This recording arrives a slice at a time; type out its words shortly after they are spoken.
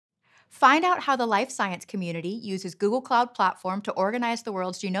Find out how the life science community uses Google Cloud Platform to organize the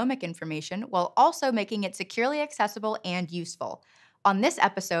world's genomic information while also making it securely accessible and useful. On this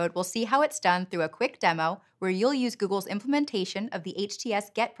episode, we'll see how it's done through a quick demo where you'll use Google's implementation of the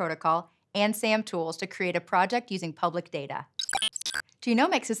HTS GET protocol and SAM tools to create a project using public data.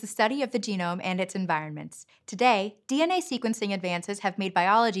 Genomics is the study of the genome and its environments. Today, DNA sequencing advances have made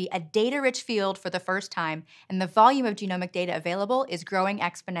biology a data-rich field for the first time, and the volume of genomic data available is growing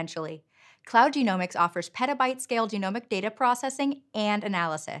exponentially. Cloud Genomics offers petabyte-scale genomic data processing and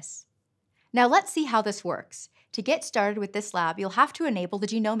analysis. Now let's see how this works. To get started with this lab, you'll have to enable the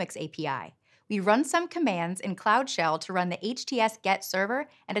Genomics API. We run some commands in Cloud Shell to run the HTS GET server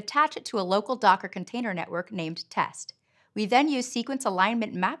and attach it to a local Docker container network named test. We then use sequence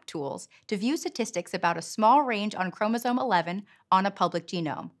alignment map tools to view statistics about a small range on chromosome 11 on a public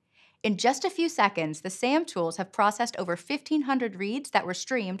genome. In just a few seconds, the SAM tools have processed over 1,500 reads that were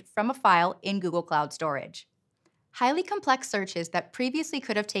streamed from a file in Google Cloud Storage. Highly complex searches that previously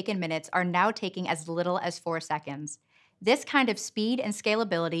could have taken minutes are now taking as little as 4 seconds. This kind of speed and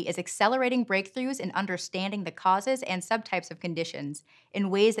scalability is accelerating breakthroughs in understanding the causes and subtypes of conditions in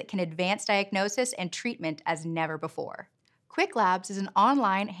ways that can advance diagnosis and treatment as never before. Qwiklabs is an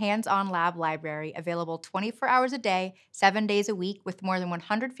online, hands-on lab library available 24 hours a day, 7 days a week with more than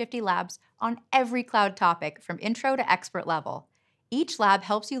 150 labs on every cloud topic from intro to expert level. Each lab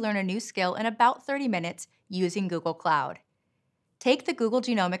helps you learn a new skill in about 30 minutes using Google Cloud. Take the Google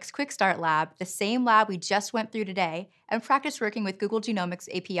Genomics Quick Start Lab, the same lab we just went through today, and practice working with Google Genomics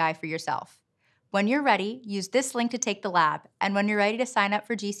API for yourself. When you're ready, use this link to take the lab, and when you're ready to sign up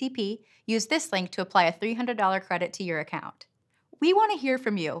for GCP, use this link to apply a $300 credit to your account. We want to hear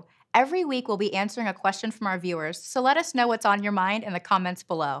from you. Every week we'll be answering a question from our viewers, so let us know what's on your mind in the comments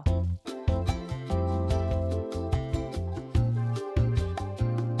below.